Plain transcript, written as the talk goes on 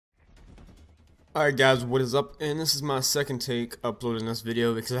Alright guys, what is up? And this is my second take uploading this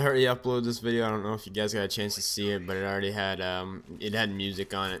video because I already uploaded this video. I don't know if you guys got a chance to see it, but it already had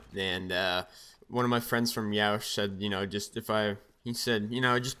music on it. And one of my friends from Yoush said, he said,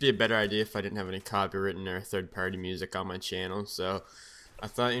 it'd just be a better idea if I didn't have any copywritten or third party music on my channel. So I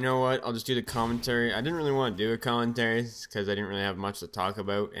thought, you know what, I'll just do the commentary. I didn't really want to do a commentary because I didn't really have much to talk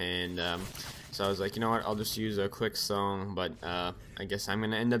about, and so I was like, you know what, I'll just use a quick song, but I guess I'm going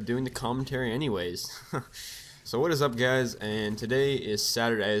to end up doing the commentary anyways. So what is up guys, and today is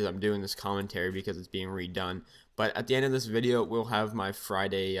Saturday as I'm doing this commentary because it's being redone, but at the end of this video we'll have my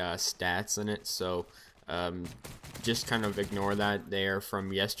Friday stats in it, so just kind of ignore that. They are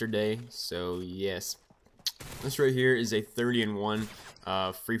from yesterday. So yes, this right here is a 30-1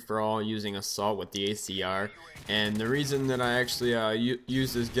 free-for-all using assault with the ACR, and the reason that I actually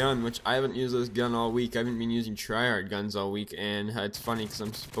use this gun, which I haven't used this gun all week, I haven't been using tryhard guns all week, and it's funny because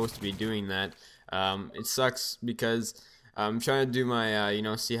I'm supposed to be doing that. It sucks because I'm trying to do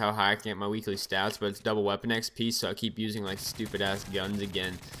my, see how high I can get my weekly stats, but it's double weapon XP, so I keep using like stupid ass guns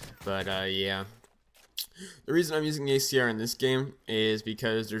again. But yeah. The reason I'm using ACR in this game is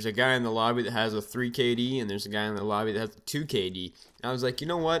because there's a guy in the lobby that has a 3 KD and there's a guy in the lobby that has a 2 KD. And I was like, you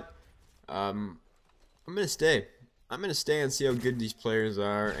know what? I'm gonna stay. I'm gonna stay and see how good these players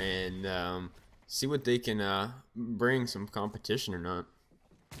are and see what they can bring some competition or not.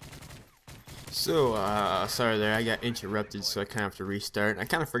 So sorry there, I got interrupted, so I kind of have to restart. I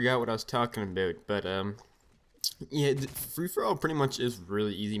kind of forgot what I was talking about, but yeah, free-for-all pretty much is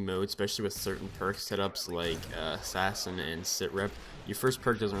really easy mode, especially with certain perk setups like Assassin and Sitrep. Your first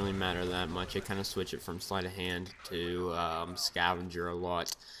perk doesn't really matter that much. I kind of switch it from Sleight of Hand to Scavenger a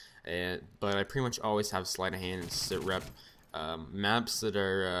lot. But I pretty much always have Sleight of Hand and Sitrep. Maps that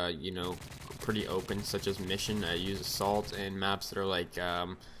are, pretty open, such as Mission, I use Assault, and maps that are like,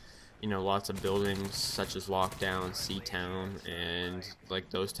 lots of buildings such as Lockdown, Seatown, and like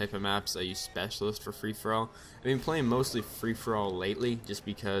those type of maps, I use Specialist for free-for-all. I've been playing mostly free-for-all lately just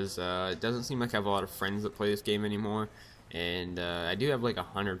because it doesn't seem like I have a lot of friends that play this game anymore, and I do have like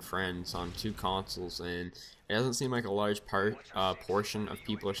 100 friends on 2 consoles, and it doesn't seem like a large portion of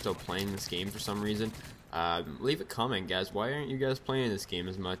people are still playing this game for some reason. Leave a comment guys, why aren't you guys playing this game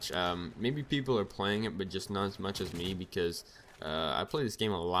as much? Maybe people are playing it but just not as much as me, because I play this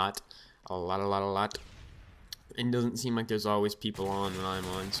game a lot. And it doesn't seem like there's always people on when I'm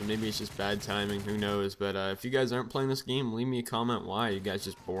on, so maybe it's just bad timing, who knows. But if you guys aren't playing this game, leave me a comment why. Are you guys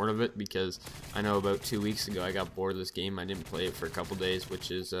just bored of it? Because I know about 2 weeks ago I got bored of this game. I didn't play it for a couple days, which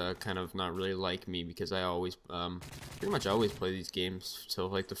is kind of not really like me, because I always, pretty much always play these games till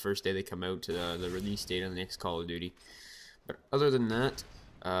like the first day they come out to the release date on the next Call of Duty. But other than that,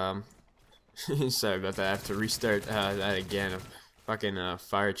 sorry about that, I have to restart that again. Fucking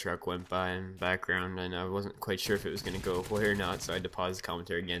fire truck went by in the background, and I wasn't quite sure if it was gonna go away or not, so I had to pause the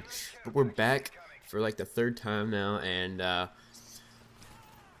commentary again. But we're back for like the 3rd time now, and I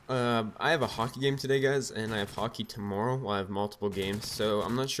have a hockey game today, guys, and I have hockey tomorrow. Well, I have multiple games, so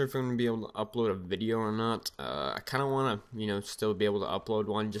I'm not sure if I'm gonna be able to upload a video or not. I kind of want to, still be able to upload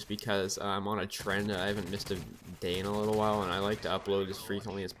one, just because I'm on a trend. I haven't missed a day in a little while, and I like to upload as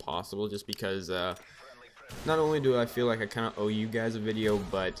frequently as possible, just because not only do I feel like I kind of owe you guys a video,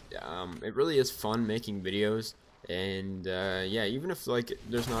 but it really is fun making videos. And yeah, even if like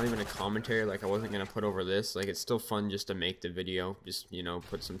there's not even a commentary, like I wasn't gonna put over this, like it's still fun just to make the video, just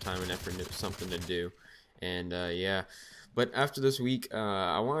put some time and effort into something to do. And yeah, but after this week,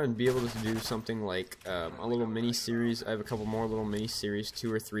 I want to be able to do something like a little mini series. I have a couple more little mini series,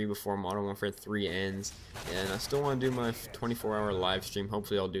 2 or 3 before Modern Warfare 3 ends, and I still want to do my 24-hour live stream.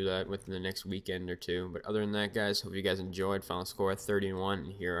 Hopefully I'll do that within the next weekend or 2. But other than that guys, hope you guys enjoyed. Final score 30-1,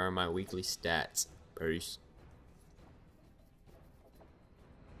 and here are my weekly stats. Peace.